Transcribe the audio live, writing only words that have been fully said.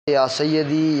या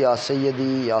सैयदी या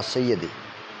सैयदी या सैयदी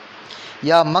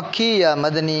या मक्की या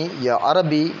मदनी या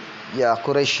अरबी या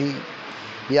कुरैशी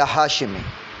या हाशिमी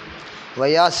व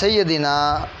या सैयदिना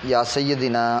या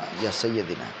सैयदिना या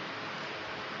सैयदिना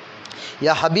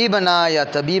या हबीबना या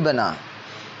तबीबना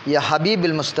या हबीब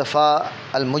मुस्तफ़ा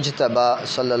अल मुज्तबा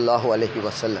सल्लल्लाहु अलैहि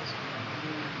वसल्लम।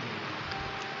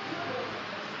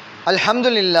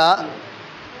 Alhamdulillah,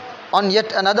 on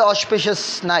yet another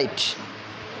auspicious night,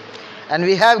 and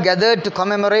we have gathered to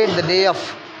commemorate the day of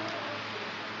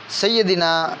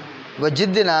Sayyidina wa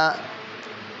Jiddina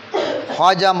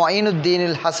Khwaja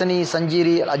Mu'inuddin al-Hasani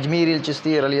Sanjiri al-Ajmiri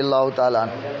al-Chishti radiyallahu ta'ala.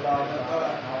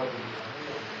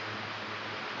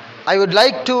 I would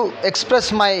like to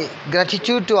express my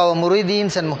gratitude to our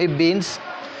Murideens and Muhibbeens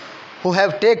who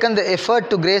have taken the effort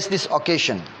to grace this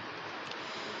occasion,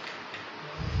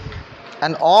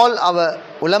 and all our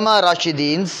Ulama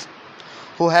Rashideens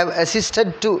who have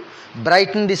assisted to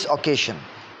brighten this occasion.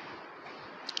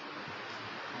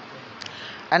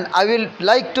 And I will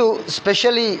like to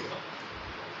specially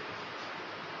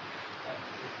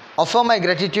offer my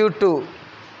gratitude to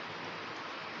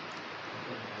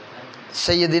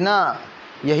Sayyidina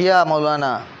Yahya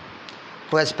Maulana,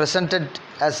 who has presented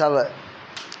as our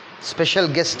special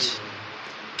guest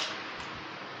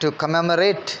to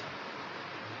commemorate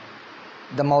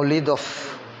the Mawlid of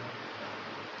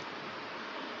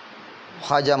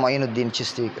Khwaja Mu'inuddin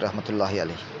Chishti rahmatullahi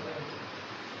alayhi.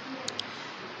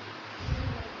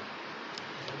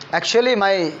 Actually,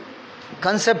 my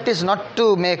concept is not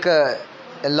to make a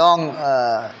long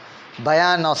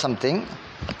bayan or something.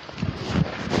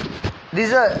 This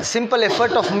is a simple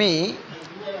effort of me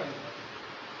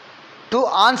to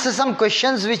answer some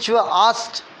questions which were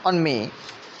asked on me.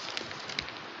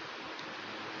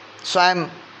 So I am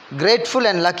grateful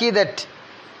and lucky that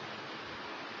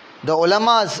the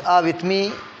ulamas are with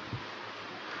me,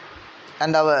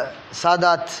 and our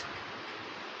Sadat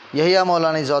Yahya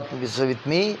Maulana is also with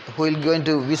me, who is going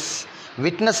to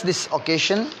witness this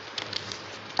occasion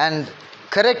and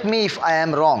correct me if I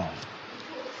am wrong.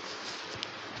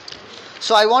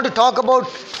 So I want to talk about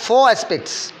 4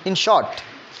 aspects in short.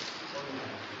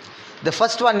 The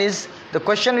first one is the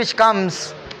question which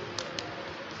comes,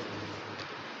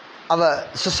 our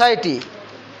society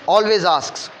always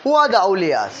asks, who are the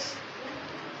awliyas?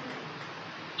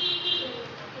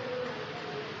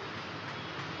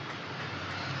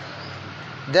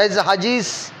 There is a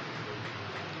hadith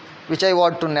which I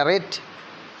want to narrate.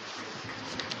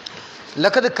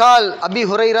 لقد قال أبي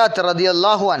هريرة رضي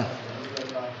الله عنه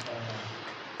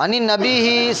عن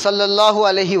النبي صلى الله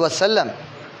عليه وسلم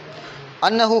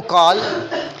أنه قال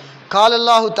قال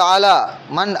الله تعالى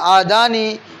من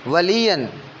آداني وليا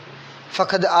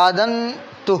فقد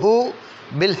آذنته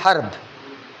بالحرب.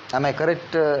 Am I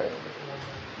correct?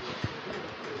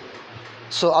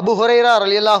 So Abu Huraira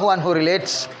radiallahu anhu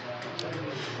relates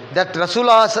that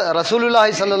Rasulullah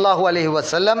sallallahu alaihi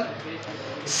wasallam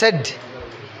said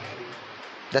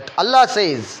that Allah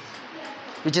says,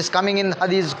 which is coming in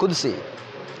Hadith Qudsi,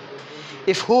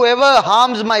 if whoever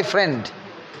harms my friend,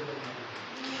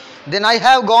 then I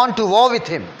have gone to war with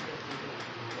him.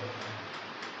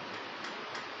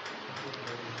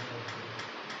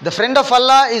 The friend of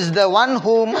Allah is the one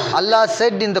whom Allah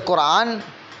said in the Quran,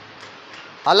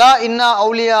 Allah inna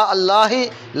awliya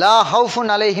Allahi la khawfun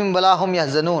alayhim wa la hum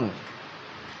yahzanun.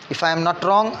 If I am not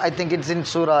wrong, I think it's in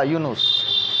Surah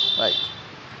Yunus. Right.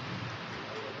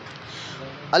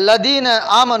 Alladina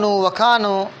amanu wa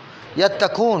kanu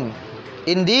yattaqun.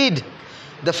 Indeed,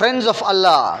 the friends of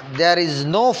Allah, there is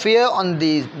no fear on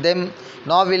them,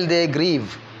 nor will they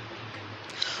grieve.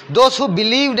 Those who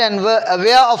believed and were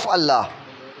aware of Allah,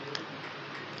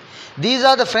 these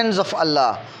are the friends of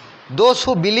Allah. Those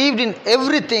who believed in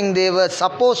everything they were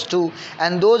supposed to,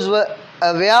 and those were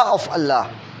aware of Allah.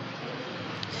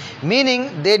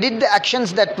 Meaning, they did the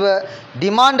actions that were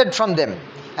demanded from them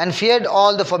and feared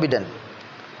all the forbidden.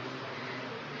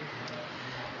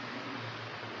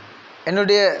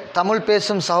 என்னுடைய தமிழ்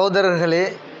பேசும் சகோதரர்களே,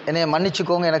 என்னை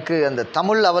மன்னிச்சுக்கோங்க, எனக்கு அந்த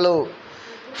தமிழ் அவ்வளோ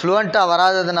ஃப்ளூவெண்ட்டாக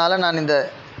வராததுனால நான் இந்த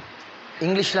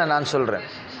இங்கிலீஷில் நான் சொல்கிறேன்.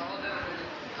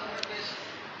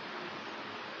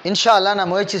 இன்ஷா அல்லாஹ்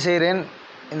நான் முயற்சி செய்கிறேன்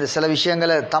இந்த சில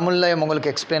விஷயங்களை தமிழில்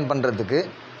உங்களுக்கு எக்ஸ்பிளைன் பண்ணுறதுக்கு.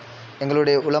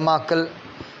 எங்களுடைய உலமாக்கள்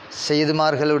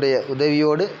செய்துமார்களுடைய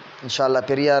உதவியோடு இன்ஷா அல்லாஹ்,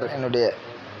 பெரியார் என்னுடைய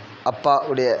அப்பா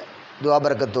உடைய துஆ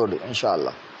பரக்கத்தோடு இன்ஷா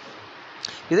அல்லாஹ்.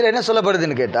 இதில் என்ன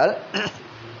சொல்லப்படுதுன்னு கேட்டால்,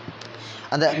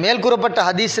 அந்த மேல் கூறப்பட்ட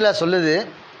ஹதீஸில் சொல்லுது,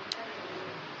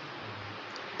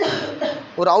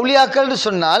 ஒரு அவுலியாக்கள்னு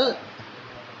சொன்னால்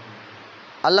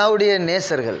அல்லாஹ்வுடைய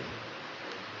நேசர்கள்.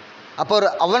 அப்போ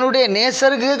அவனுடைய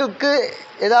நேசர்களுக்கு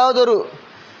ஏதாவது ஒரு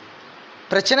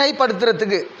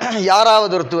பிரச்சனைப்படுத்துறதுக்கு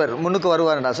யாராவது ஒருத்தவர் முன்னுக்கு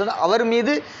வருவார்னா சொன்னால் அவர்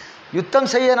மீது யுத்தம்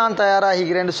செய்ய நான்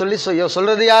தயாராகிறேன்னு சொல்லி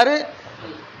சொல்கிறது யார்?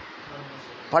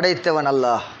 படைத்தவன்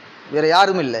அல்லாஹ், வேறு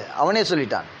யாரும் இல்லை, அவனே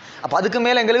சொல்லிட்டான். அப்போ அதுக்கு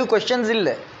மேலே எங்களுக்கு கொஸ்டின்ஸ்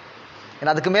இல்லை.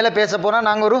 ஏன்னா அதுக்கு மேலே பேச போனால்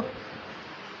நாங்கள் ஒரு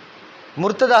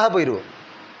முர்த்ததாக போயிடுவோம்.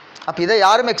 அப்போ இதை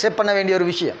யாரும் அக்செப்ட் பண்ண வேண்டிய ஒரு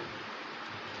விஷயம்.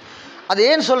 அது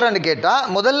ஏன் சொல்கிறேன்னு கேட்டால்,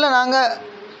 முதல்ல நாங்கள்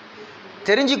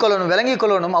தெரிஞ்சுக்கொள்ளணும்,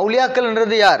 விளங்கிக்கொள்ளணும்,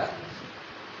 அவுலியாக்கள்ன்றது யார்?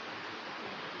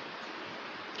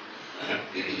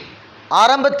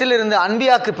 ஆரம்பத்தில் இருந்து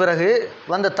அன்பியாக்கு பிறகு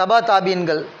வந்த தபா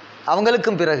தாபீன்கள்,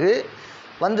 அவங்களுக்கும் பிறகு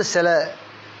வந்து சில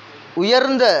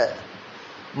உயர்ந்த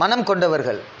மனம்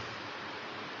கொண்டவர்கள்,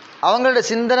 அவங்களோட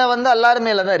சிந்தனை வந்து அல்லாஹ்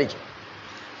மேலே தான் இருக்கும்.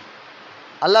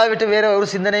 அல்லாஹ் விட்டு வேறு ஒரு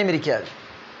சிந்தனையும் இருக்காது.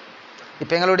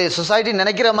 இப்போ எங்களுடைய சொசைட்டி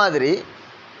நினைக்கிற மாதிரி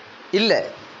இல்லை,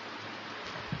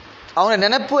 அவங்க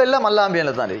நினைப்பு எல்லாம் அல்லாஹ்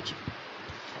மேலே தான் இருக்கு.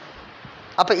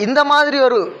 அப்போ இந்த மாதிரி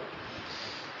ஒரு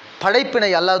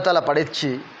படைப்பினை அல்லாஹ் தாலா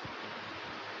படைச்சு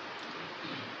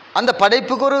அந்த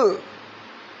படைப்புக்கு ஒரு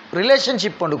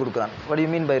ரிலேஷன்ஷிப் கொண்டு கொடுக்குறான். What you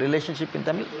mean by relationship இன்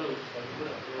தமிழ்?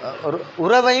 ஒரு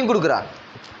உறவையும் கொடுக்குறான்.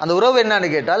 அந்த உறவு என்னன்னு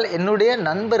கேட்டால், என்னுடைய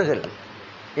நண்பர்கள்,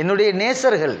 என்னுடைய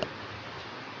நேசர்கள்,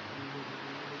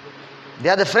 they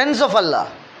are the friends of Allah.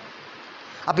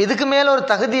 அப்போ இதுக்கு மேலே ஒரு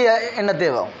தகுதி என்ன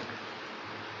தேவை?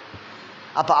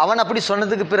 அப்போ அவன் அப்படி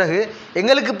சொன்னதுக்கு பிறகு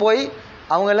எங்களுக்கு போய்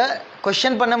அவங்கள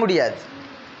கொஸ்டின் பண்ண முடியாது.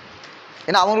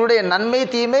 ஏன்னா அவங்களுடைய நன்மை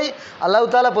தீமை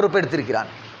அல்லாஹ் தாலா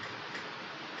பொறுப்பெடுத்திருக்கிறான்.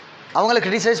 அவங்கள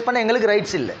கிரிட்டிசைஸ் பண்ண எங்களுக்கு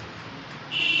ரைட்ஸ் இல்லை.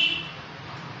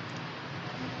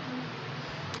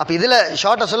 அப்போ இதில்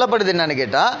ஷார்ட்டாக சொல்லப்படுது என்னன்னு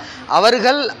கேட்டால்,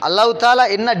 அவர்கள் அல்லாஹ் தாலா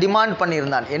என்ன டிமாண்ட்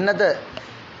பண்ணியிருந்தான், என்னதை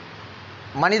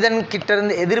மனிதன் கிட்ட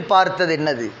இருந்து எதிர்பார்த்தது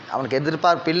என்னது, அவனுக்கு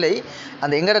எதிர்பார்ப்பு இல்லை,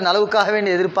 அந்த எங்கட நலவுக்காக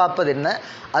வேண்டி எதிர்பார்ப்பது என்ன,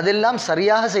 அதெல்லாம்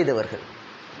சரியாக செய்தவர்கள்.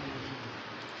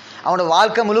 அவனோட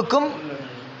வாழ்க்கை முழுக்கும்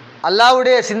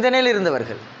அல்லாஹ்வுடைய சிந்தனையில்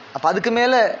இருந்தவர்கள். அப்போ அதுக்கு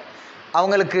மேலே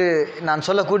அவங்களுக்கு நான்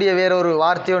சொல்லக்கூடிய வேறொரு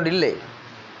வார்த்தை ஒன்று இல்லை.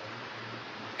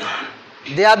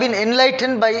 they have been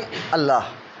enlightened by Allah.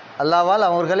 அல்லாஹ்வால்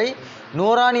அவர்களை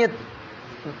நூறானிய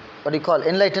what you call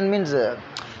enlightened means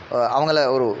அவங்கள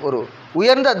ஒரு ஒரு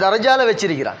உயர்ந்த தரஜால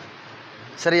வச்சிருக்கிறான்.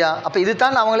 சரியா? அப்போ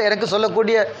இதுதான் அவங்களை எனக்கு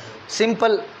சொல்லக்கூடிய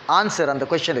சிம்பிள் ஆன்சர் அந்த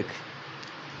கொஸ்டனுக்கு.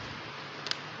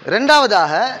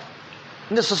 ரெண்டாவதாக,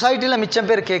 இந்த சொசைட்டியில் மிச்சம்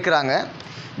பேர் கேட்குறாங்க,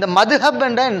 இந்த மதுஹப்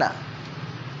என்றா என்ன?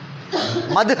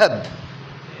 மதுஹப்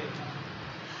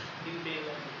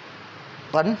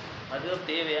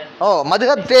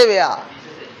மதுஹப் தேவையா?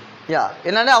 யா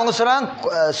என்னன்னா அவங்க சொல்கிறாங்க,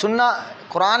 சுன்னா,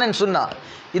 குரான் அண்ட் சுன்னா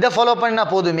இதை ஃபாலோ பண்ணினா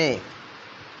போதுமே.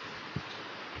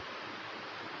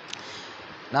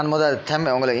 நான்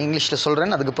உங்களை இங்கிலீஷில்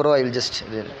சொல்கிறேன், அதுக்கு பிறகு I will just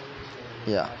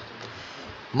yeah.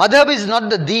 மதஹப் is not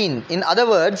the Deen. In other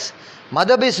words,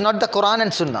 மதஹப் is not the Quran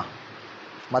and சுன்னா.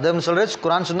 மதஹப்னு சொல்கிறது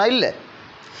குரான் சுன்னா இல்லை.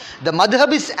 த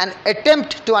மதஹப் is an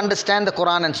attempt to understand the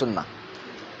Quran and சுன்னா.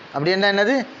 அப்படி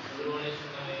என்னது?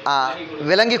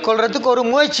 விளங்கி கொள்றதுக்கு ஒரு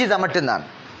முயற்சி தான் மட்டும்தான்.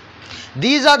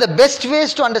 These are the best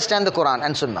ways to understand the Quran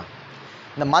and சுன்னா.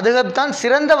 இந்த மதஹப் தான்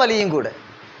சிறந்த வழியும் கூட.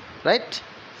 Right?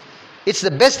 It's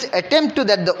the best attempt to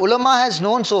that the Ulama has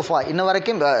known sofa. இன்ன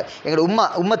வரைக்கும் எங்களோட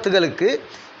உம்மத்துகளுக்கு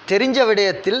தெரிஞ்ச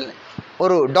விடயத்தில்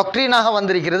ஒரு டாக்ட்ரினாக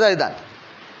வந்திருக்கிறது அதுதான்.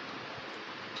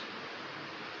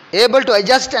 Able to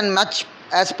adjust and much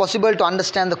as possible to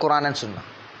understand the Quran and Chuna.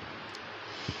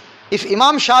 If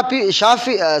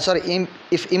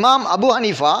Imam Abu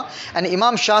Hanifa and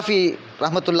Imam Shafi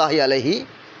rahmatullahi alayhi,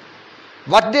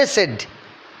 what they said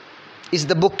is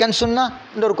the book and sunnah?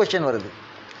 இந்த ஒரு கொஸ்டின் வருது.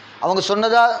 அவங்க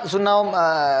சொன்னதா சுன்னாவும்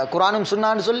குரானும்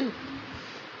சுன்னான்னு சொல்லி,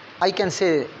 I can say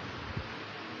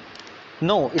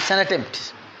no, it's an attempt.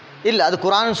 இல்லை, அது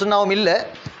குரானும் சுன்னாவும் இல்லை,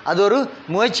 அது ஒரு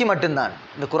முயற்சி மட்டும்தான்.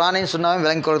 இந்த குரானையும் சுன்னாவும்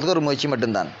விளங்கி கொள்றதுக்கு ஒரு முயற்சி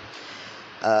மட்டும்தான்.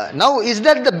 Now is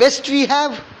that the best we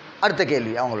have? அடுத்த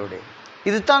கேள்வி அவங்களுடைய,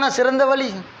 இதுதானா சிறந்த வழி?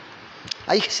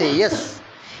 ஐ say yes,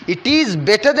 it is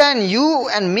better than you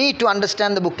and me to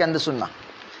understand the book and the Chuna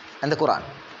and the Quran.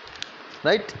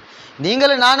 Right?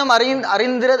 நீங்களும் நானும்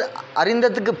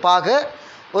அறிந்ததுக்கு பார்க்க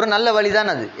ஒரு நல்ல வழி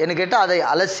தான் அது. என்ன கேட்டால் அதை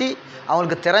அலசி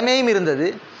அவங்களுக்கு திறமையும் இருந்தது.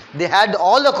 they had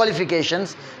all the qualifications.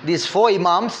 these 4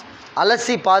 imams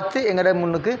அலசி பார்த்து எங்களோட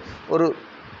முன்னுக்கு ஒரு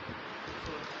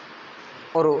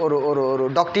ஒரு ஒரு ஒரு ஒரு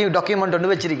டாக்குமெண்ட்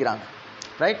ஒன்று வச்சிருக்கிறாங்க.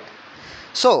 ரைட்?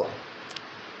 ஸோ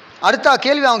அடுத்த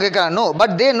கேள்வி அவங்க கேட்குறாங்க, no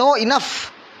but they know enough.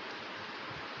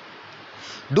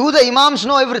 Two the imams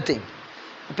no every thing?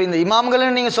 இப்போ இந்த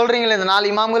இமாம்கள்னு நீங்கள் சொல்கிறீங்களே, இந்த 4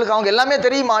 இமாம்களுக்கு அவங்க எல்லாமே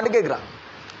தெரியுமான்னு கேட்குறாங்க.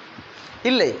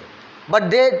 இல்லை, பட்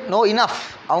தே நோ இனஃப்.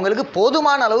 அவங்களுக்கு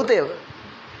போதுமான அளவு தேவை.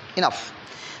 இனஃப்.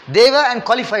 தேவை அண்ட்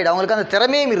குவாலிஃபைடு. அவங்களுக்கு அந்த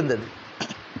திறமையும் இருந்தது,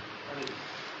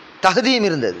 தகுதியும்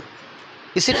இருந்தது.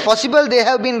 Is it possible they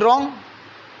have been wrong?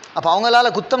 அப்போ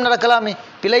அவங்களால குத்தம் நடக்கலாமே,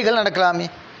 பிழைகள் நடக்கலாமே.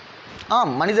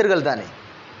 மனிதர்கள் தானே.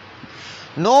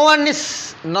 No one is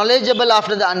knowledgeable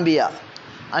after the அன்பியா.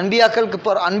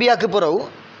 அன்பியாக்கு பிறகு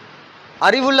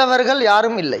அறிவுள்ளவர்கள்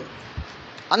யாரும் இல்லை,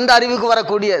 அந்த அறிவுக்கு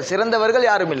வரக்கூடிய சிறந்தவர்கள்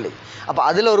யாரும் இல்லை. அப்போ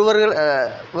அதில்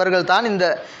ஒருவர்கள் தான் இந்த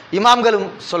இமாம்களும்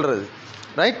சொல்கிறது.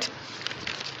 Right.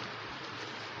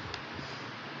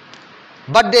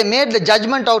 But they made the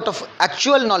judgement out of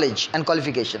actual knowledge and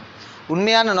qualification.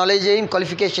 உண்மையான நாலேஜையும்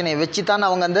குவாலிஃபிகேஷனையும் வச்சு தான்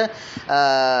அவங்க அந்த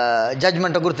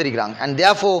ஜட்ஜ்மெண்ட்டை கொடுத்துருக்கிறாங்க. And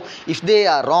therefore if they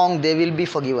are wrong they will be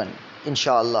forgiven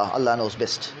இன்ஷா அல்லாஹ். அல்லாஹ் நோஸ்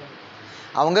பெஸ்ட்.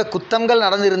 அவங்க குத்தங்கள்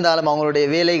நடந்திருந்தாலும் அவங்களுடைய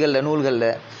வேலைகளில்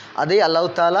நூல்களில் அதை அல்லாஹ்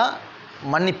தாலா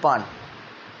மன்னிப்பான்,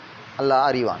 அல்லாஹ்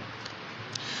அறிவான்.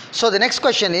 So the next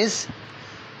question is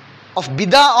of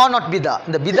பிதா ஆர் நாட் பிதா.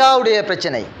 இந்த பிதாவுடைய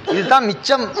பிரச்சனை இதுதான்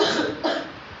மிச்சம்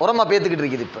உரமாக பேத்துக்கிட்டு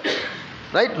இருக்குது இப்போ.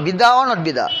 ரைட். பிதா ஆர் நாட்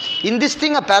பிதா. In this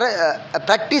thing a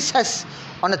practice has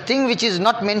on a thing which is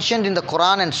not mentioned in the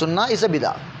Quran and Sunnah is a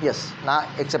பிதா. எஸ், நான்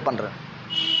எக்ஸெப்ட் பண்ணுறேன்.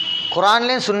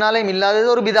 குரான்லேயும் சுன்னாலையும் இல்லாதது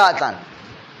ஒரு பிதா தான்.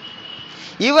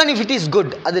 Even if it is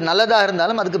good, அது நல்லதாக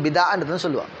இருந்தாலும் அதுக்கு பிதான்னு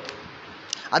சொல்லுவாங்க.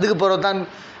 அதுக்கு பிறகு தான்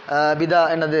பிதா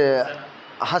என்னது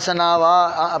ஹசனாவா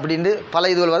அப்படின்ட்டு பல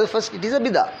இதுகள் வருது. ஃபர்ஸ்ட் இட் இஸ் அ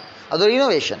பிதா, அது ஒரு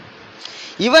innovation.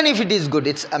 Even if it is good,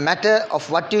 it's a matter of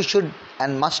what you should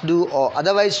and must do or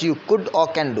otherwise you good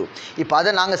or can do. இப்போ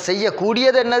அதை நாங்கள்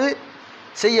செய்யக்கூடியது என்னது,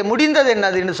 செய்ய முடிந்தது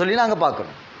என்னதுன்னு சொல்லி நாங்கள்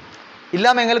பார்க்கணும்.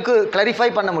 இல்லாமல் எங்களுக்கு கிளாரிஃபை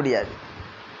பண்ண முடியாது.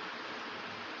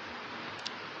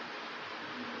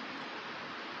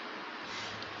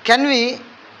 Can we,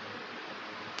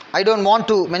 I don't want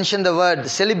to mention the word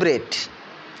celebrate,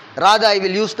 rather I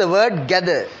will use the word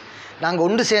gather. நாங்கள்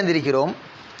ஒன்று சேர்ந்திருக்கிறோம்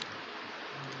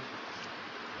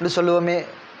என்று சொல்லுவோமே.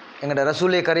 எங்களோட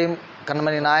ரசூலே கரீம்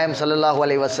கண்மணி நாயம் ஸல்லல்லாஹு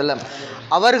அலைஹி வஸல்லம்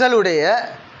அவர்களுடைய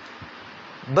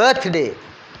பர்த்டே,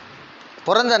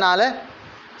 பிறந்த நாளை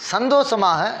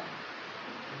சந்தோஷமாக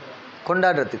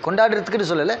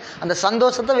கொண்டாடுறதுக்குன்னு சொல்லலை, அந்த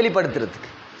சந்தோஷத்தை வெளிப்படுத்துறதுக்கு.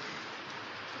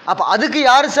 அப்போ அதுக்கு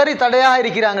யார் சரி தடையாக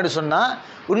இருக்கிறாங்கன்னு சொன்னால்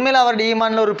உண்மையில் அவருடைய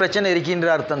ஈமான்ல ஒரு பிரச்சனை இருக்கின்ற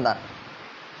அர்த்தம் தான்.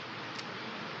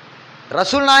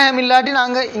 ரசூல் நாயகம் இல்லாட்டி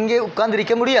நாங்கள் இங்கே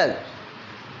உட்கார்ந்திருக்க முடியாது.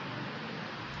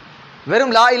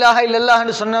 வெறும் லா இலாஹ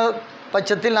இல்லல்லாஹ்னு சொன்ன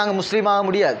பட்சத்தில் நாங்கள் முஸ்லீமாக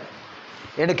முடியாது.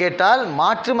 என்று கேட்டால்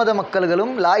மாற்று மத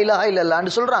மக்கள்களும் லா இலாஹ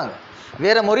இல்லல்லாஹ்னு சொல்கிறாங்க,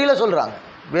 வேறு முறையில்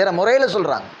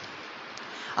சொல்கிறாங்க.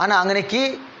 ஆனால் அங்கனைக்கு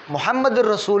முஹம்மது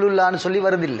ரசூலுல்லான்னு சொல்லி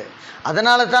வருதில்லை.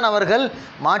 அதனால தான் அவர்கள்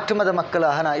மாற்று மத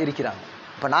மக்களாக இருக்கிறாங்க.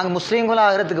 இப்போ நாங்கள் முஸ்லீம்களாக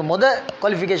ஆகிறதுக்கு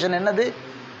குவாலிஃபிகேஷன் என்னது?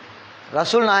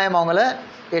 ரசூல் நாயம் அவங்கள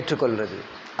ஏற்றுக்கொள்வது.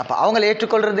 அப்போ அவங்கள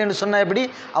ஏற்றுக்கொள்றதுன்னு சொன்னால் எப்படி?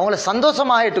 அவங்கள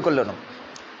சந்தோஷமாக ஏற்றுக்கொள்ளணும்,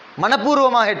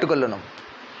 மனப்பூர்வமாக ஏற்றுக்கொள்ளணும்.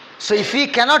 So if we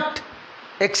cannot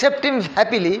accept him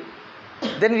happily,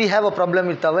 then we have a problem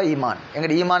with our ஈமான்.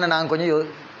 எங்களோட ஈமானை நாங்கள் கொஞ்சம்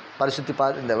பரிசுத்தி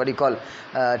இந்த what you call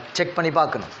செக் பண்ணி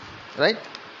பார்க்கணும். Right.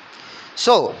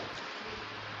 So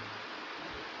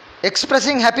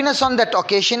expressing happiness on that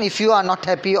occasion, if you are not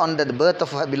happy on the birth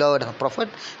of a beloved prophet,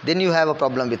 then you have a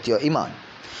problem with your iman.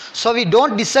 So we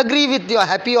don't disagree with your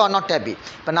happy or not happy.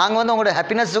 இப்போ நாங்கள் வந்து உங்களோட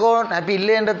ஹாப்பினஸுக்கும் happy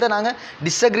இல்லைன்றதை நாங்கள்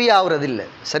disagree ஆகுறது இல்லை,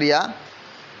 சரியா?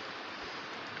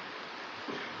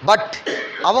 But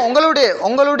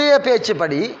உங்களுடைய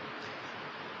பேச்சுப்படி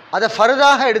அதை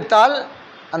ஃபர்தாக எடுத்தால்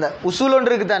அந்த உசூல் ஒன்று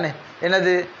இருக்குது தானே,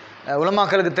 என்னது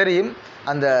உலமாக்களுக்கு தெரியும்,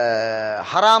 அந்த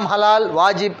ஹராம் ஹலால்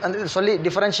வாஜிப் அந்த சொல்லி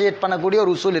டிஃபரன்ஷியேட் பண்ணக்கூடிய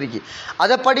ஒரு உசூல் இருக்கு.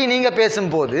 அதைப்படி நீங்கள்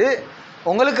பேசும்போது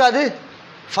உங்களுக்கு அது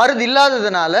ஃபர்து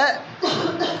இல்லாததுனால,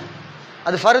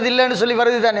 அது ஃபர்து இல்லைன்னு சொல்லி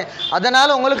வருது தானே,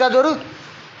 அதனால் உங்களுக்கு அது ஒரு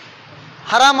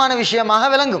ஹராமான விஷயமாக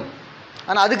விளங்கும்.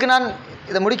 ஆனால் அதுக்கு நான்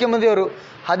இதை முடிக்கும் போது ஒரு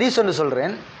ஹதீஸ் ஒன்று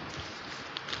சொல்கிறேன்.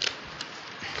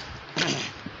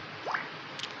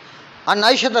 அன்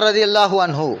ஆயிஷா ரலியல்லாஹு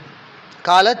அன்ஹு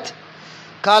காலத்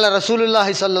கால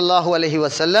ரசூலுல்லாஹி ஸல்லல்லாஹு அலைஹி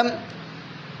வஸல்லம்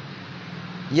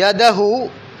யதஹு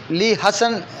லி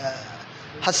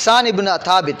ஹஸ்ஸான் இப்னு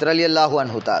தாபித் ரலியல்லாஹு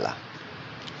அன்ஹு தஆலா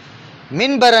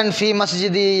மின்பரன் ஃபி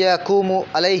மஸ்ஜிதி யகூமு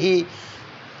அலைஹி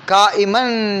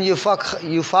காயிமன்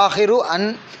யுஃபாஹிரு அன்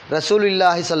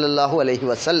ரசூலுல்லாஹி ஸல்லல்லாஹு அலைஹி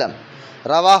வஸல்லம்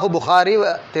ரவாஹு புகாரி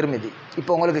திர்மிதி.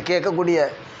 இப்போ உங்களுக்கு கேட்கக்கூடிய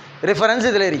ரெஃபரன்ஸ்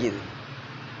இதில் இருக்குது,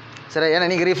 சரி? ஏன்னா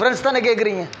நீங்கள் ரிஃபரன்ஸ் தானே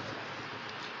கேட்குறீங்க.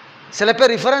 சில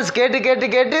பேர் ரிஃபரன்ஸ் கேட்டு கேட்டு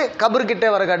கேட்டு கபர்கிட்ட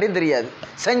வர காட்டியும் தெரியாது,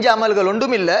 செஞ்ச அமல்கள்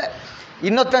ஒன்றும் இல்லை,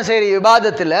 இன்னொருத்தன் சரி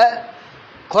விவாதத்தில்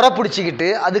குறை பிடிச்சிக்கிட்டு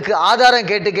அதுக்கு ஆதாரம்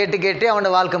கேட்டு கேட்டு கேட்டு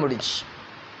அவனோட வாழ்க்கை முடிச்சு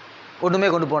ஒன்றுமே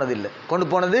கொண்டு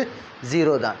போனது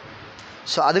ஜீரோ தான்.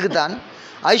 ஸோ அதுக்கு தான்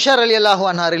Aisha radiallahu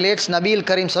anha relates Nabi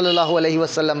Karim sallallahu alaihi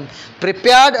wasallam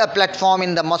prepared a platform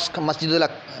in the mosque Masjidul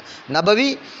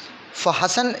Nabawi for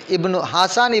Hassan ibn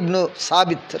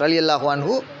Sabit radiallahu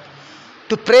anhu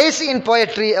to praise in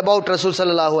poetry about Rasul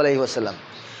sallallahu alaihi wasallam.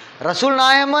 ரசூல்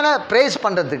நாயகனை brace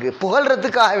பண்ணுறதுக்கு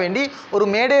புகழ்கிறதுக்காக வேண்டி ஒரு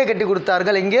மேடையை கட்டி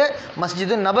கொடுத்தார்கள் இங்கே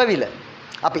மஸ்ஜிது நபவியில்.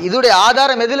 அப்போ இதோடைய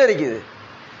ஆதாரம் எதில் இருக்குது?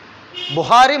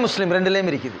 புகாரி முஸ்லீம் ரெண்டுலேயும்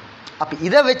இருக்குது. அப்போ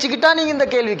இதை வச்சுக்கிட்டா நீங்கள் இந்த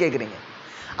கேள்வி கேட்குறீங்க.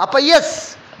 அப்போ எஸ்,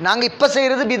 நாங்கள் இப்போ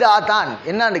செய்கிறது பிதா தான்.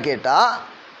 என்னான்னு கேட்டால்,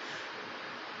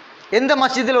 எந்த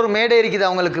மஸ்ஜிதில் ஒரு மேடை இருக்குது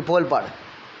அவங்களுக்கு புகழ்பாடு,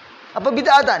 அப்போ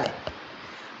பிதா தானே.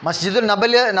 மஸ்ஜிது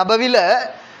நபவியில்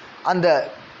அந்த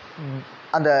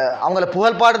அந்த அவங்கள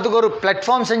புகழ்பாடுறதுக்கு ஒரு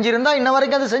பிளாட்ஃபார்ம் செஞ்சுருந்தா இன்ன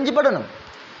வரைக்கும் அதை செஞ்சு படணும்.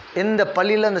 எந்த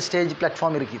பள்ளியில் அந்த ஸ்டேஜ்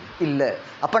பிளாட்ஃபார்ம் இருக்குது? இல்லை.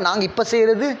 அப்போ நாங்கள் இப்போ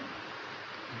செய்கிறது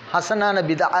ஹசனான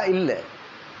பிதா இல்லை.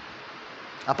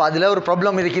 அப்போ அதில் ஒரு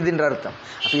ப்ராப்ளம் இருக்குதுன்ற அர்த்தம்.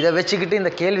 அப்போ இதை வச்சுக்கிட்டு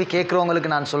இந்த கேள்வி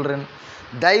கேட்குறவங்களுக்கு நான் சொல்கிறேன்,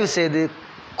 தயவு செய்து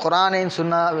குரானேன்னு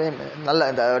சொன்னால் நல்ல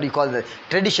இந்த கால்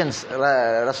ட்ரெடிஷன்ஸ்,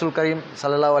 ரசூல் கரீம்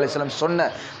ஸல்லல்லாஹு அலைஹி வஸல்லம் சொன்ன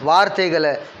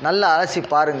வார்த்தைகளை நல்லா அலசி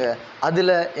பாருங்கள்.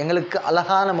 அதில் எங்களுக்கு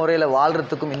அழகான முறையில்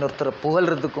வாழ்கிறதுக்கும் இன்னொருத்தரை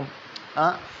புகழ்கிறதுக்கும்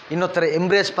இன்னொருத்தரை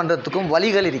எம்ப்ரேஸ் பண்ணுறதுக்கும்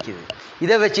வழிகள் இருக்குது.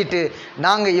 இதை வச்சுட்டு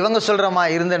நாங்கள் இவங்க சொல்கிறோமா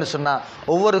இருந்தேன்னு சொன்னால்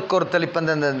ஒவ்வொருத்தர் இப்போ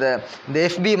இந்த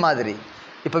எஃபி மாதிரி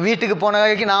இப்போ வீட்டுக்கு போன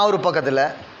வரைக்கும் நான் ஒரு பக்கத்தில்,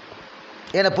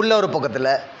 ஏன்னா புள்ள ஒரு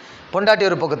பக்கத்தில், பொண்டாட்டி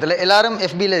ஒரு பக்கத்தில், எல்லாரும்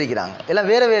எஃபியில் இருக்கிறாங்க, எல்லாம்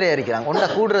வேறு வேறையாக இருக்கிறாங்க, ஒன்றா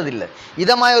கூடுறது இல்லை.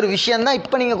 இதை மாதிரி ஒரு விஷயந்தான்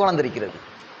இப்போ நீங்கள் கொண்டிருக்கிறது.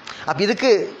 அப்போ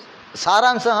இதுக்கு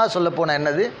சாராம்சமாக சொல்ல போனால்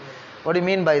என்னது, what you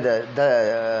mean by the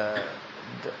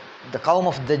கவும்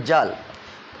of தஜ்ஜால்.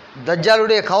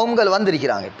 தஜ்ஜாலுடைய கவும்கள்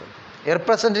வந்திருக்கிறாங்க, இப்போ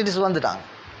ரெப்ரசன்டேட்டிவ்ஸ் வந்துட்டாங்க.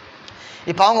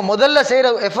 இப்போ அவங்க முதல்ல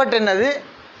செய்கிற எஃபர்ட் என்னது,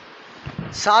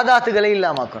 சாதாத்துகளை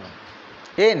இல்லாமக்கணும்.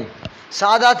 ஏன்?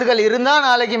 சாதாத்துகள் இருந்தால்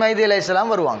நாளைக்கு மைதி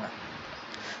அலைஹிஸ்ஸலாம் வருவாங்க.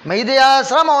 மைதி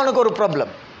அலைஹிஸ்ஸலாம் அவனுக்கு ஒரு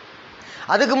ப்ராப்ளம்.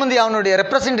 அதுக்கு முந்தைய அவனுடைய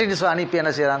ரெப்ரசன்டேட்டிவ்ஸ் அனுப்பி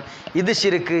என்ன செய்கிறான், இது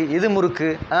ஷிருக்கு, இது முறுக்கு,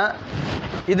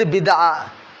 இது பிதா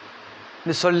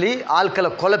சொல்லி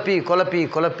ஆட்களை குழப்பி குழப்பி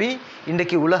குழப்பி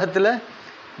இன்றைக்கு உலகத்தில்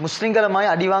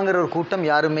முஸ்லிம்களமாய் அடி வாங்குற ஒரு கூட்டம்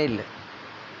யாருமே இல்லை.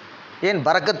 ஏன்?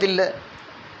 பரக்கத்தில்லை.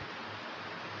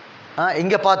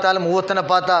 எங்கே பார்த்தாலும் ஒவ்வொருத்தனை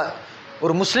பார்த்தா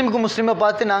ஒரு முஸ்லீமை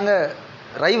பார்த்து நாங்கள்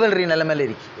ரைவல்ரி நிலைமையில்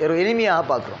இருக்கு, ஒரு எளிமையாக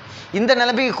பார்க்குறோம். இந்த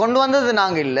நிலைமைக்கு கொண்டு வந்தது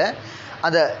நாங்கள் இல்லை,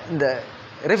 அதை இந்த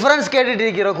ரெஃபரன்ஸ் கேட்டுட்டு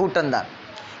இருக்கிற கூட்டம் தான்.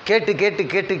 கேட்டு கேட்டு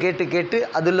கேட்டு கேட்டு கேட்டு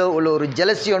அதில் உள்ள ஒரு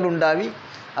ஜெலசி ஒன்று உண்டாவி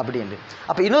அப்படின்ட்டு.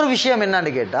 அப்போ இன்னொரு விஷயம்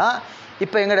என்னான்னு கேட்டால்,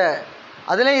 இப்போ எங்களோட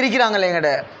அதில் இருக்கிறாங்களே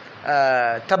எங்களோட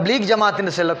தப்லீக்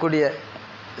ஜமாத்துன்னு சொல்லக்கூடிய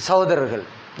சகோதரர்கள்,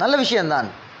 நல்ல விஷயந்தான்.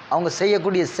 அவங்க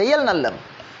செய்யக்கூடிய செயல் நல்ல,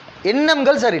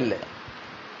 எண்ணங்கள் சரியில்லை.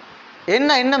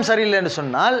 என்ன எண்ணம் சரியில்லைன்னு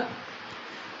சொன்னால்,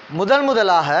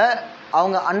 முதலாக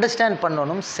அவங்க அண்டர்ஸ்டாண்ட்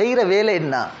பண்ணணும் செய்கிற வேலை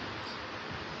என்ன.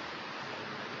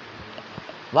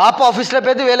 வாப்பா ஆஃபீஸில்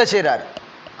போய்த்து வேலை செய்கிறார்,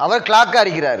 அவர் கிளாக்காக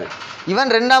இருக்கிறார்,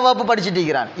 இவன் 2ஆம் வகுப்பு படிச்சுட்டு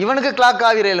இருக்கிறான், இவனுக்கு கிளாக்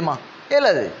ஆகிரேலுமா?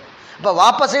 ஏலாது. அப்போ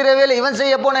வாப்பா செய்கிற வேலை இவன்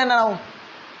செய்ய போனால் என்ன ஆகும்?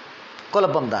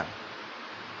 குழப்பம்தான்.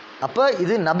 அப்போ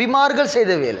இது நபிமார்கள்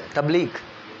செய்த வேலை தப்லீக்,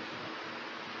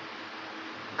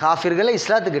 காஃபிர்களை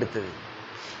இஸ்லாத்துக்கு எடுத்தது.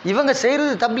 இவங்க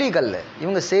செய்கிறது தப்லீக் அல்ல,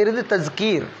 இவங்க செய்கிறது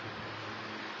தஸ்கீர்.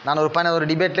 நான் ஒரு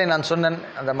டிபேட்லேயே நான் சொன்னேன்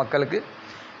அந்த மக்களுக்கு,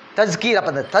 தஸ்கீர்.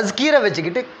 அப்போ அந்த தஸ்கீரை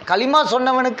வச்சுக்கிட்டு களிமா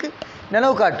சொன்னவனுக்கு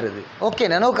நினைவு காட்டுறது, ஓகே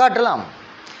நினைவு காட்டலாம்.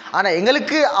 ஆனால்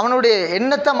எங்களுக்கு அவனுடைய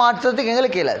எண்ணத்தை மாற்றுறதுக்கு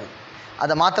எங்களுக்கு இயலாது.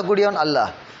 அதை மாற்றக்கூடியவன்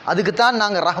அல்லாஹ். அதுக்கு தான்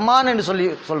நாங்கள் ரஹ்மான் என்று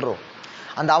சொல்கிறோம்.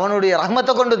 அந்த அவனுடைய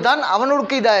ரஹ்மத்தை கொண்டு தான்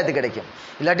அவனுக்கு இதாயத்து கிடைக்கும்.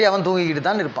 இல்லாட்டி அவன் தூங்கிக்கிட்டு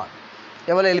தான் இருப்பான்,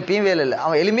 எவ்வளோ எழுப்பியும் வேலை இல்லை.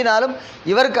 அவன் எழுப்பினாலும்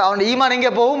இவருக்கு அவனுடைய ஈமான்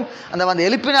எங்கே போகும்? அந்த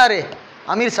எழுப்பினாரே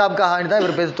அமீர் சாப்காக வேண்டி தான்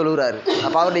இவர் பேச தொழுகிறாரு.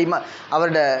 அப்போ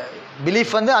அவருடைய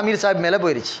பிலீஃப் அமீர் சாப் மேலே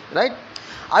போயிடுச்சு. ரைட்.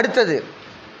 அடுத்தது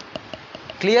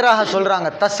கிளியராக சொல்கிறாங்க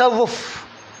தசவுஃப்.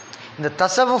 இந்த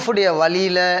தசவுஃபுடைய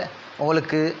வழியில்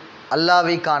உங்களுக்கு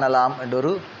அல்லாவை காணலாம் என்ற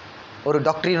ஒரு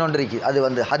டாக்டரின் ஒன்று இருக்குது.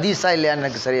 அது ஹதீஸா இல்லையான்னு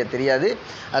எனக்கு சரியாக தெரியாது.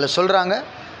 அதில் சொல்கிறாங்க,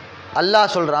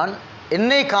 அல்லாஹ் சொல்கிறான்,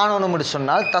 என்னை காணணும்னு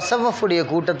சொன்னால் தசவுஃபுடைய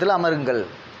கூட்டத்தில் அமருங்கள்,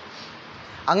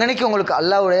 அங்கனைக்கு உங்களுக்கு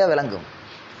அல்லாஹ்வுடைய விளங்கும்.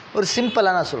 ஒரு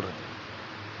சிம்பிளாக நான் சொல்கிறேன்.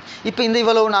 இப்போ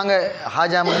இவ்வளவு நாங்கள்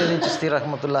ஹாஜா முஹிதீன் சிஸ்தி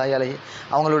ரஹ்மத்துல்லாஹி அலைஹி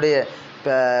அவங்களுடைய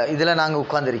இதில் நாங்கள்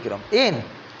உட்கார்ந்துருக்கிறோம். ஏன்?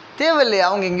 தேவையில்லையே.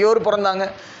 அவங்க எங்கேயோ பிறந்தாங்க,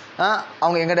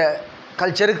 அவங்க எங்களோட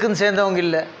கல்ச்சருக்குன்னு சேர்ந்தவங்க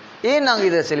இல்லை. ஏன் நாங்கள்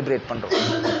இதை செலிப்ரேட் பண்ணுறோம்?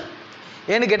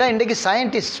 ஏன்னு கேட்டால் இன்றைக்கு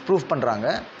சயின்டிஸ்ட் ப்ரூவ் பண்ணுறாங்க,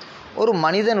 ஒரு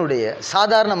மனிதனுடைய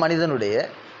சாதாரண மனிதனுடைய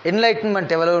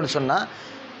என்லைட்டன்மெண்ட் எவ்வளோன்னு சொன்னால்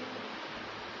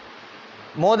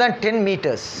மோர் தேன் 10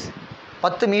 மீட்டர்ஸ்,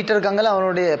 10 மீட்டருக்கு அங்கே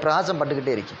அவனுடைய பிரகாசம்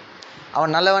பட்டுக்கிட்டே இருக்கு.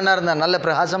 அவன் நல்லவனாக இருந்தால் நல்ல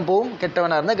பிரகாசம் போகும்,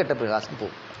 கெட்டவனாக இருந்தால் கெட்ட பிரகாசம்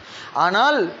போகும்.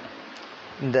 ஆனால்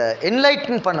இந்த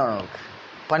என்லைட்டன்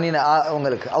பண்ணின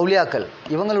அவங்களுக்கு அவுலியாக்கள்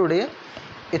இவங்களுடைய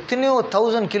எத்தனையோ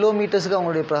 1000 கிலோமீட்டர்ஸுக்கு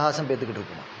அவங்களுடைய பிரகாசம் பெற்றுக்கிட்டு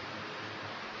இருக்கணும்.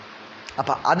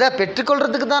 அப்போ அதை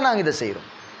பெற்றுக்கொள்கிறதுக்கு தான் நாங்கள் இதை செய்கிறோம்.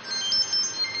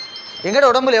 எங்களோட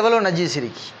உடம்புல எவ்வளோ நஜீஸ்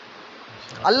இருக்கு,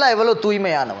 அல்லாஹ் எவ்வளோ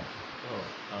தூய்மையானவன்.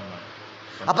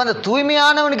 அப்போ அந்த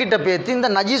தூய்மையானவன்கிட்ட பேத்து இந்த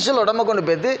நஜீஸுல் உடம்ப கொண்டு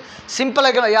பேத்து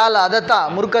சிம்பிளாக யாழ் அதைத்தா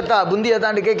முறுக்கத்தா புந்தியை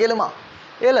தாண்டி கேளுமா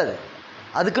ஏலாது.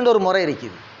 அதுக்குன்னு ஒரு முறை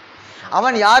இருக்குது.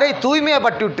 அவன் யாரை தூய்மையை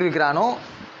பட்டு விட்டுருக்கிறானோ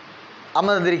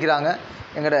அமர்ந்திருக்கிறாங்க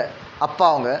எங்களோட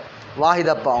அப்பாவங்க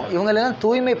வாஹித் அப்பாவும் இவங்களெல்லாம்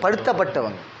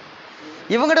தூய்மைப்படுத்தப்பட்டவங்க.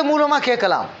 இவங்கட மூலமாக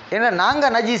கேட்கலாம். ஏன்னா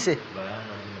நாங்கள் நஜீஸு,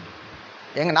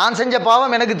 நான் செஞ்ச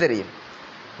பாவம் எனக்கு தெரியும்,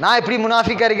 நான் எப்படி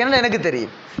முனாஃபிக்காக இருக்கேன்னு எனக்கு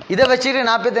தெரியும். இதை வச்சுட்டு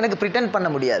நான் பேர் எனக்கு ப்ரிட்டெண்ட் பண்ண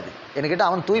முடியாது. என்கிட்ட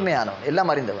அவன் தூய்மையானவன்,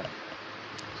 எல்லாம் அறிந்தவன்.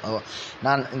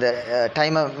 நான் இந்த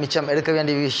டைமை மிச்சம் எடுக்க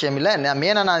வேண்டிய விஷயம் இல்லை.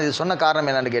 நான் இது சொன்ன காரணம்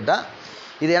என்னென்னு கேட்டால்,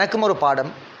 இது எனக்கும் ஒரு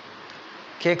பாடம்,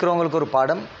 கேட்குறவங்களுக்கு ஒரு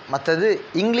பாடம். மற்றது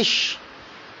இங்கிலீஷ்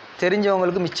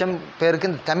தெரிஞ்சவங்களுக்கு மிச்சம் பேருக்கு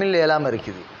இந்த தமிழில் இயலாமல்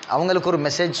இருக்குது. அவங்களுக்கு ஒரு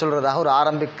மெசேஜ் சொல்கிறதாக ஒரு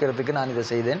ஆரம்பிக்கிறதுக்கு நான் இதை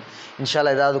செய்தேன்.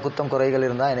 இன்ஷால்லா ஏதாவது குத்தம் குறைகள்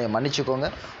இருந்தால் என்னை மன்னிச்சுக்கோங்க.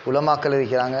 உலமாக்கள்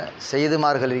இருக்கிறாங்க,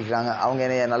 செய்துமார்கள் இருக்கிறாங்க, அவங்க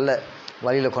என்னைய நல்ல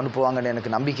வழியில் கொண்டு போவாங்கன்னு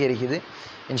எனக்கு நம்பிக்கை இருக்குது.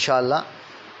 இன்ஷால்லா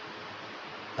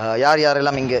யார்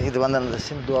யாரெல்லாம் இங்கே இது வந்து அந்த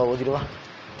துவா ஓதிடுவா,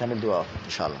 தமிழ் துவா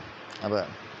இன்ஷால்லா. அப்போ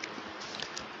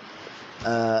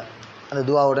அந்த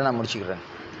துவாவோடு நான் முடிச்சுக்கிறேன்.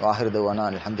 வாஹிர் துவானா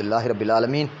அல்ஹம்துலில்லாஹி ரப்பில்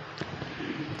ஆலமீன்.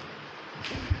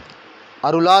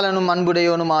 அருளாளனும்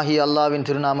அன்புடையோனும் ஆகிய அல்லாவின்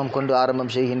திருநாமம் கொண்டு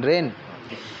ஆரம்பம் செய்கின்றேன்.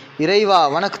 இறைவா,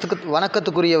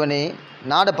 வணக்கத்துக்குரியவனே,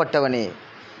 நாடப்பட்டவனே,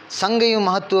 சங்கையும்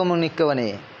மகத்துவமும் நிற்கவனே,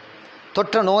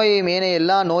 தொற்ற நோயையும் ஏனைய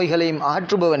எல்லா நோய்களையும்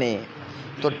அகற்றுபவனே,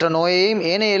 தொற்ற நோயையும்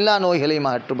ஏனைய எல்லா நோய்களையும்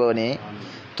அகற்றுபவனே,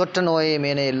 தொற்ற நோயையும்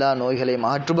ஏனைய எல்லா நோய்களையும்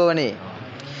அகற்றுபவனே,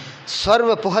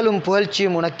 சர்வ புகழும்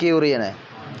புகழ்ச்சியும் உனக்கே உரியன.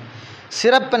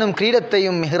 சிறப்பெனும்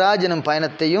கிரீடத்தையும் மிஹ்ராஜெனும்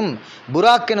பயணத்தையும்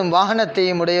புராக்கெனும்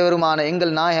வாகனத்தையும் உடையவருமான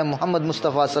எங்கள் நாயகம் முஹம்மது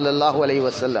முஸ்தபா ஸல்லல்லாஹு அலைஹி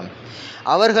வஸல்லம்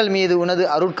அவர்கள் மீது உனது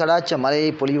அருட்கடாட்ச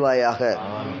மலையை பொழிவாயாக.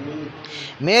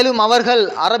 மேலும் அவர்கள்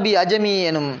அரபி அஜமி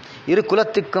எனும் இரு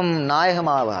குலத்துக்கும்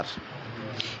நாயகமாவார்.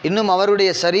 இன்னும் அவருடைய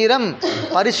சரீரம்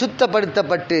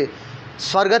பரிசுத்தப்படுத்தப்பட்டு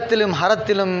ஸ்வர்க்கத்திலும்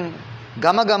ஹரத்திலும்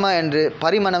கமகம என்று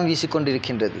பரிமணம்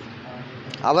வீசிக்கொண்டிருக்கின்றது.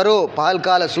 அவரோ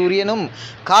பகல்கால சூரியனும்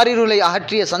காரிருளை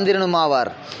அகற்றிய சந்திரனும்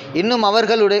ஆவார். இன்னும்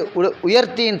அவர்களுடைய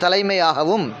உயர்த்தியின்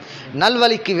தலைமையாகவும்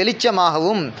நல்வழிக்கு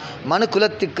வெளிச்சமாகவும் மனு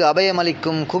குலத்துக்கு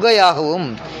அபயமளிக்கும் குகையாகவும்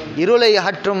இருளை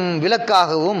அகற்றும்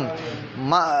விளக்காகவும்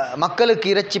மக்களுக்கு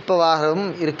இரட்சிப்பவாகவும்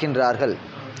இருக்கின்றார்கள்.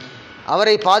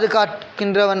 அவரை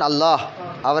பாதுகாக்கின்றவன் அல்லாஹ்.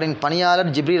 அவரின்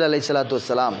பணியாளர் ஜிப்ரீல் அலைஹிஸ்ஸலாத்து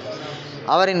வஸ்ஸலாம்.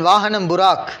 அவரின் வாகனம்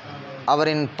புராக்.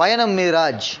 அவரின் பயணம்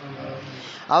மிராஜ்.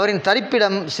 அவரின்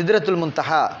தரிப்பிடம் சித்ரத்துல்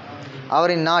முன்தஹா.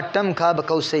 அவரின் நாட்டம் காப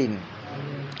கௌசைன்.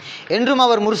 என்றும்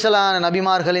அவர் முர்சலான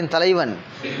நபிமார்களின் தலைவன்,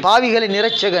 பாவிகளின்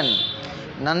இரட்சகன்,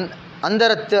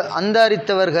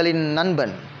 அந்தரித்தவர்களின்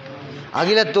நண்பன்,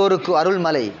 அகிலத்தோருக்கு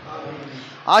அருள்மலை,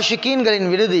 ஆஷிகீன்களின்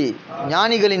விடுதி,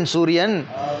 ஞானிகளின் சூரியன்,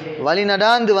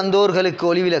 வழிநடாந்து வந்தோர்களுக்கு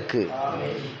ஒளிவிளக்கு,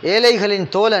 ஏழைகளின்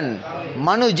தோழன்,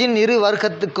 மனு ஜின் இரு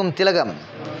வர்க்கத்துக்கும் திலகம்,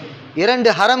 இரண்டு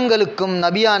ஹரம்களுக்கும்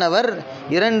நபியானவர்,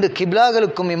 இரண்டு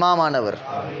கிப்லாக்களுக்கும் இமாமானவர்,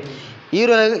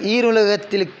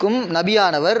 ஈருலகத்திற்கும்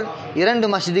நபியானவர், இரண்டு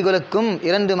மஸ்ஜிதுகளுக்கும்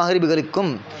இரண்டு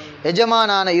மஹரிபுகளுக்கும்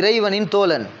எஜமானான இறைவனின்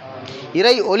தோழன்,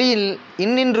 இறை ஒளியில்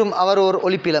இன்னின்றும் அவர் ஓர்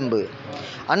ஒளிப்பிளம்பு,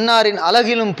 அன்னாரின்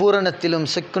அழகிலும் பூரணத்திலும்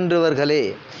செக்குன்றவர்களே,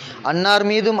 அன்னார்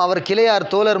மீதும் அவர் கிளையார்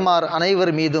தோழர்மார்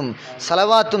அனைவர் மீதும்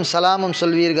சலவாத்தும் சலாமும்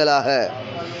சொல்வீர்களாக.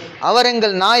 அவர்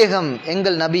எங்கள் நாயகம்,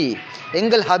 எங்கள் நபி,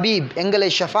 எங்கள் ஹபீப், எங்களை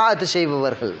ஷஃபாஅத்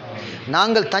செய்பவர்கள்,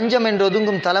 நாங்கள் தஞ்சம் என்று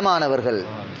ஒதுங்கும் தலமானவர்கள்,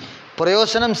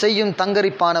 பிரயோசனம் செய்யும்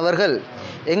தங்கரிப்பானவர்கள்,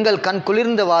 எங்கள் கண்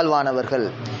குளிர்ந்த வாழ்வானவர்கள்,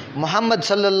 முஹம்மது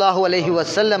ஸல்லல்லாஹு அலைஹி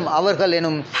வஸல்லம் அவர்கள்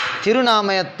எனும்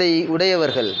திருநாமயத்தை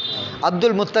உடையவர்கள்,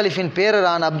 அப்துல் முத்தலிஃபின்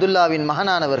பேரரான அப்துல்லாவின்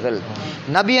மகனானவர்கள்,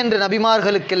 நபி என்ற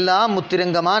நபிமார்களுக்கெல்லாம்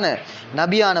முத்திரங்கமான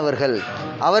நபியானவர்கள்,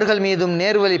 அவர்கள் மீதும்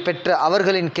நேர்வழி பெற்ற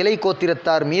அவர்களின் கிளை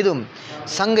கோத்திரத்தார் மீதும்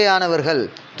சங்கையானவர்கள்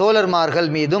தோழர்மார்கள்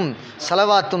மீதும்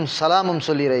சலவாத்தும் சலாமும்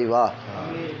சொல்லிறைவா.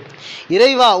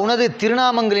 இறைவா, உனது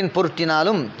திருநாமங்களின்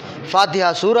பொருட்டினாலும் ஃபாத்திஹா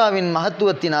சூராவின்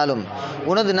மகத்துவத்தினாலும்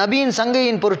உனது நபியின்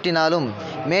சங்கையின் பொருட்டினாலும்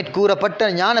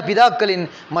மேற்கூறப்பட்ட ஞான பிதாக்களின்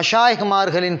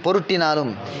மஷாயிகுமார்களின்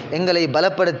பொருட்டினாலும் எங்களை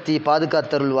பலப்படுத்தி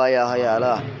பாதுகாத்தருள்வாயாக யா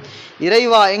அல்லாஹ்.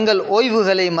 இறைவா, எங்கள்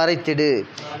ஓய்வுகளை மறைத்திடு,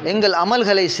 எங்கள்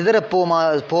அமல்களை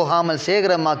போகாமல்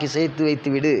சேகரமாக்கி சேர்த்து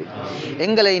வைத்துவிடு,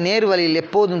 எங்களை நேர்வழியில்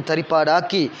எப்போதும்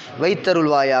தரிப்பாடாக்கி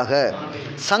வைத்தருள்வாயாக.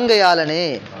 சங்கையாளனே,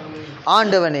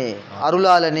 ஆண்டவனே,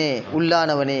 அருளாளனே,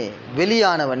 உள்ளானவனே,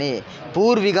 வெளியானவனே,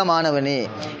 பூர்வீகமானவனே,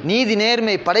 நீதி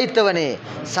நேர்மை படைத்தவனே,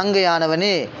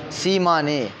 சங்கையானவனே,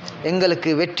 சீமானே,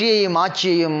 எங்களுக்கு வெற்றியையும்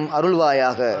ஆட்சியையும்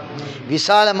அருள்வாயாக.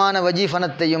 விசாலமான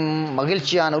வஜீஃபனத்தையும்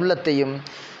மகிழ்ச்சியான உள்ளத்தையும்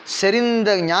செறிந்த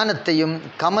ஞானத்தையும்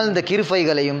கமழ்ந்த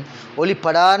கிருபைகளையும்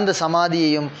ஒளிப்படார்ந்த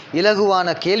சமாதியையும் இலகுவான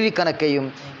கேள்வி கணக்கையும்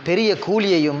பெரிய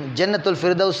கூலியையும் ஜன்னத்துல்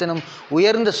ஃபிர்தௌஸ் எனும்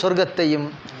உயர்ந்த சொர்க்கத்தையும்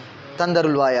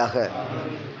தந்தருள்வாயாக.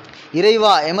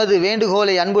 இறைவா எமது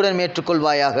வேண்டுகோளை அன்புடன்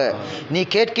ஏற்றுக்கொள்வாயாக. நீ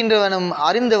கேட்கின்றவனும்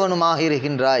அறிந்தவனுமாக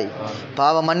இருக்கின்றாய்.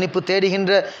 பாவ மன்னிப்பு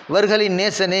தேடுகின்றவர்களின்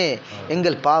நேசனே,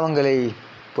 எங்கள் பாவங்களை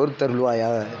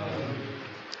பொறுத்தருள்வாயாக.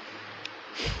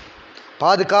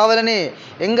 பாதுகாவலனே,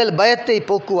 எங்கள் பயத்தை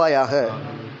போக்குவாயாக.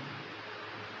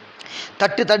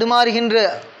 தட்டு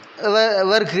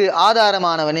தடுமாறுகின்றவர்க்கு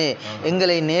ஆதாரமானவனே,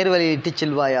 எங்களை நேர்வழியில் இட்டுச்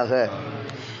செல்வாயாக.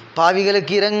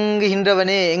 பாவிகளுக்கு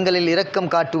இறங்குகின்றவனே, எங்களில்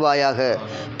இரக்கம் காட்டுவாயாக.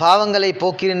 பாவங்களை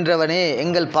போக்கின்றவனே,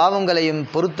 எங்கள் பாவங்களையும்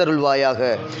பொறுத்தருள்வாயாக.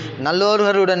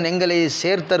 நல்லோர்களுடன் எங்களை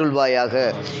சேர்த்தருள்வாயாக.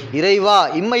 இறைவா,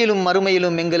 இம்மையிலும்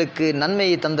மறுமையிலும் எங்களுக்கு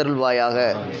நன்மையை தந்தருள்வாயாக.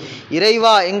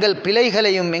 இறைவா, எங்கள்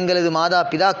பிழைகளையும் எங்களது மாதா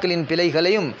பிதாக்களின்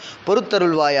பிழைகளையும்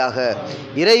பொறுத்தருள்வாயாக.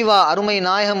 இறைவா, அருமை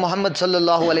நாயகம் முஹம்மது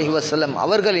ஸல்லல்லாஹு அலைஹி வஸல்லம்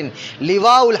அவர்களின்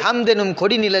லிவாஉல் ஹம்த் எனும்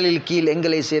கொடி நிழலில் கீழ்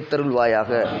எங்களை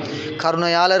சேர்த்தருள்வாயாக.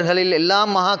 கருணையாளர்களில்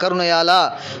எல்லாம் மகா கருணையாளா,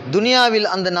 துனியாவில்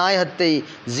அந்த நாயகத்தை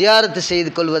ஜியாரத்து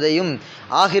செய்து கொள்வதையும்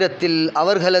ஆகிரத்தில்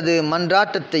அவர்களது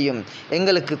மன்றாட்டத்தையும்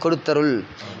எங்களுக்கு கொடுத்தருள்.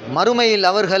 மறுமையில்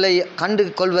அவர்களை கண்டு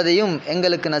கொள்வதையும்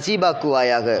எங்களுக்கு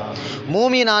நசீபாக்குவாயாக.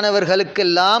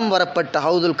 மூமினானவர்களுக்கெல்லாம் வரப்பட்ட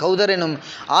ஹவுதுல் கௌதர் எனும்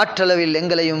ஆற்றளவில்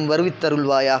எங்களையும்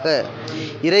வருவித்தருள்வாயாக.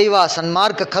 இறைவா,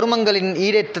 சன்மார்க்க கருமங்களின்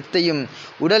ஈடேற்றத்தையும்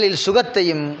உடலில்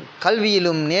சுகத்தையும்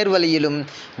கல்வியிலும் நேர்வழியிலும்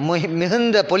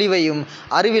மிகுந்த பொலிவையும்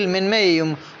அறிவில்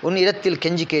மென்மையையும் உன் இடத்தில்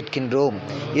கெஞ்சி கேட்கின்றோம்.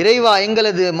 இறைவா,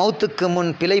 எங்களது மௌத்துக்கு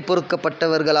முன் பிழை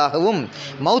பொறுக்கப்பட்டவர்களாகவும்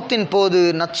மௌத்தின் போது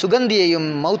நற்சுகந்தியையும்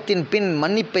மௌத்தின் பின்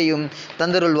மன்னிப்பையும்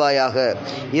தந்தருள்வாயாக.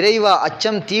 இறைவா,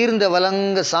 அச்சம் தீர்ந்த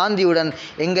வழங்க சாந்தியுடன்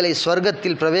எங்களை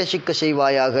ஸ்வர்க்கத்தில் பிரவேசிக்க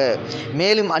செய்வாயாக.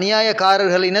 மேலும்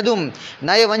அநியாயக்காரர்களினதும்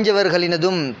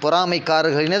நயவஞ்சவர்களினதும்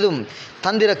பொறாமைக்காரர்களினதும்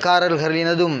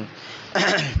தந்திரக்காரர்களினதும்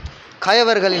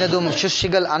கயவர்களினதும்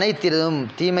சுஷிகள் அனைத்தினதும்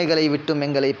தீமைகளை விட்டும்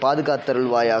எங்களை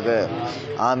பாதுகாத்தருள்வாயாக.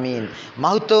 ஆமீன்.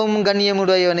 மகத்துவமும்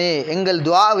கண்ணியமுடையவனே, எங்கள்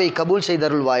துஆவை கபூல்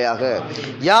செய்தருள்வாயாக.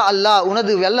 யா அல்லாஹ்,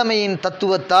 உனது வல்லமையின்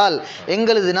தத்துவத்தால்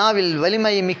எங்களது நாவில்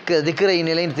வலிமை மிக்க திக்ரை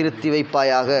நிலைநிறுத்தி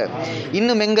வைப்பாயாக.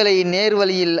 இன்னும் எங்களை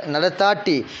நேர்வழியில்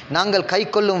நடத்தாட்டி நாங்கள்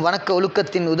கைக்கொள்ளும் வணக்க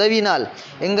ஒழுக்கத்தின் உதவினால்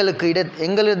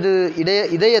எங்களது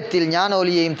இதயத்தில் ஞான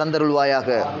ஒளியையும்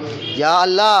தந்தருள்வாயாக. யா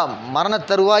அல்லாஹ், மரணத்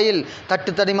தருவாயில்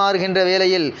தட்டு தடிமாறுகின்ற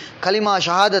வேளையில் கலிமா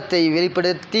ஷஹாதத்தை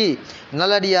வெளிப்படுத்தி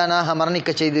நல்லடியானாக மரணிக்க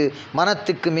செய்து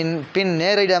மரணத்துக்கு பின்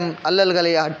நேரிடம்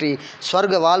அல்லல்களை ஆற்றி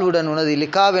ஸ்வர்க வாழ்வுடன் உனது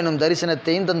லிகாவெனும்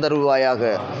தரிசனத்தையும் தந்தருள்வாயாக.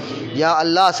 யா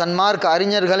அல்லாஹ், சன்மார்க்க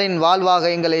அறிஞர்களின் வாழ்வாக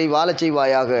எங்களை வாழச்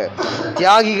செய்வாயாக.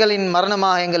 தியாகிகளின்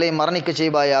மரணமாக எங்களை மரணிக்க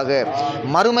செய்வாயாக.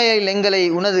 மறுமையில் எங்களை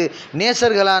உனது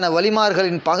நேசர்களான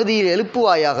வலிமார்களின் பகுதியில்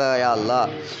எழுப்புவாயாக. யா அல்லாஹ்,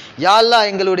 யா அல்லாஹ்,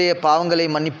 எங்களுடைய பாவங்களை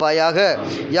மன்னிப்பாயாக.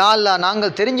 யா அல்லாஹ்,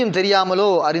 நாங்கள் தெரிஞ்சும் தெரியாமலோ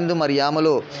அறிந்தும்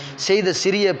அறியாமலோ செய்த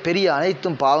சிறிய பெரிய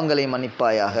அனைத்தும் பாவங்களை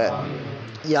மன்னிப்பாயாக.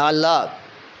 யா அல்லாஹ்,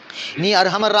 நீ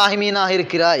அர்ஹமர் ராஹிமீனாக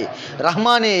இருக்கிறாய்.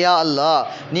 ரஹ்மானே, யா அல்லாஹ்,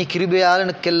 நீ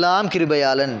கிருபையாளனுக்கெல்லாம்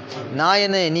கிருபையாளன்.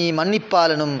 நாயனே, நீ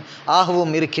மன்னிப்பாளனும்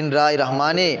ஆகவும் இருக்கின்றாய்.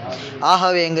 ரஹ்மானே,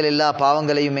 ஆகவே எங்கள் எல்லா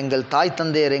பாவங்களையும் எங்கள் தாய்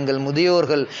தந்தையர், எங்கள்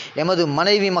முதியோர்கள், எமது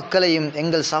மனைவி மக்களையும்,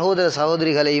 எங்கள் சகோதர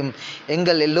சகோதரிகளையும்,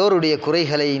 எங்கள் எல்லோருடைய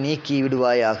குறைகளை நீக்கி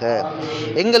விடுவாயாக.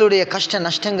 எங்களுடைய கஷ்ட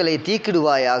நஷ்டங்களை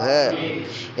தீக்கிடுவாயாக.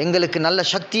 எங்களுக்கு நல்ல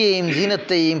சக்தியையும்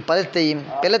ஜீனத்தையும்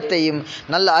பலத்தையும்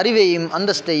நல்ல அறிவையும்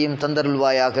அந்தஸ்தையும்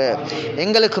தந்தருள்வாயாக.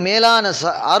 எங்களுக்கு மேலான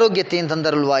ஆரோக்கியத்தையும்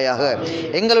தந்தருள்வாயாக.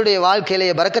 எங்களுடைய வாழ்க்கையிலே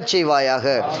பரக்கத் செய்வாயாக.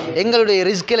 எங்களுடைய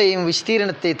ரிஸ்கிலையும்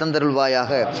விஸ்தீரணத்தை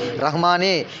தந்தருள்வாயாக.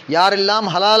 ரஹ்மானே, யாரெல்லாம்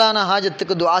ஹலாலான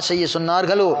ஹாஜத்துக்கு துஆ செய்ய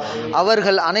சொன்னார்களோ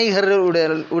அவர்கள்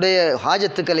அனைவருடைய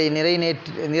ஹாஜத்துக்களை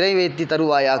நிறைவேற்றி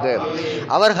தருவாயாக.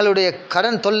 அவர்களுடைய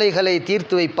கடன் தொல்லைகளை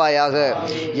தீர்த்து வைப்பாயாக.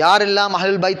 யாரெல்லாம்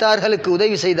அஹ்லுல் பைத்தார்களுக்கு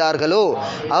உதவி செய்தார்களோ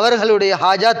அவர்களுடைய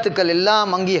ஹாஜாத்துக்கள்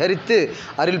எல்லாம் அங்கீகரித்து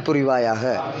அருள் புரிவாயாக.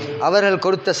 அவர்கள்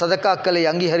கொடுத்த சதக்காக்களை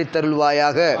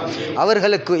அங்கீகரித்தருள்வாயாக.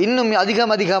 அவர்களுக்கு இன்னும்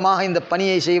அதிகமாக இந்த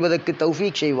பணியை செய்வதற்கு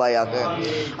தௌஃபீக் செய்வாயாக.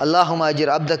 அல்லாஹும்ம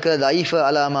அஜிர் அப்தக தைஃப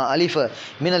அலாமா அலிஃப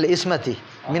மினல் இஸ்மதி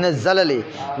من الزلل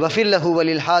وفر له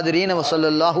وللحاضرين وصلى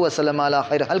الله وسلم على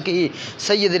خير خلقه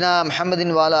سيدنا محمد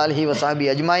وعلى آله وصحبه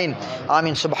أجمعين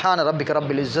آمين. سبحان ربك رب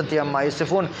العزة عما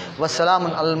يصفون والسلام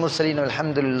على المرسلين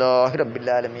والحمد لله رب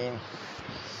العالمين.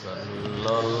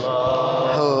 صلى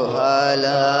الله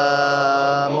على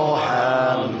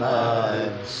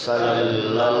محمد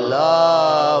صلى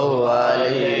الله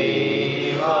عليه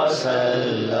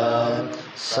وسلم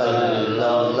صلى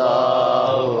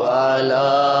الله على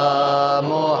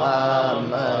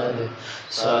محمد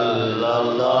صلى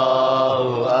الله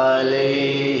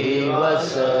عليه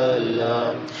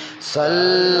وسلم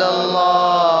صلى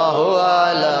الله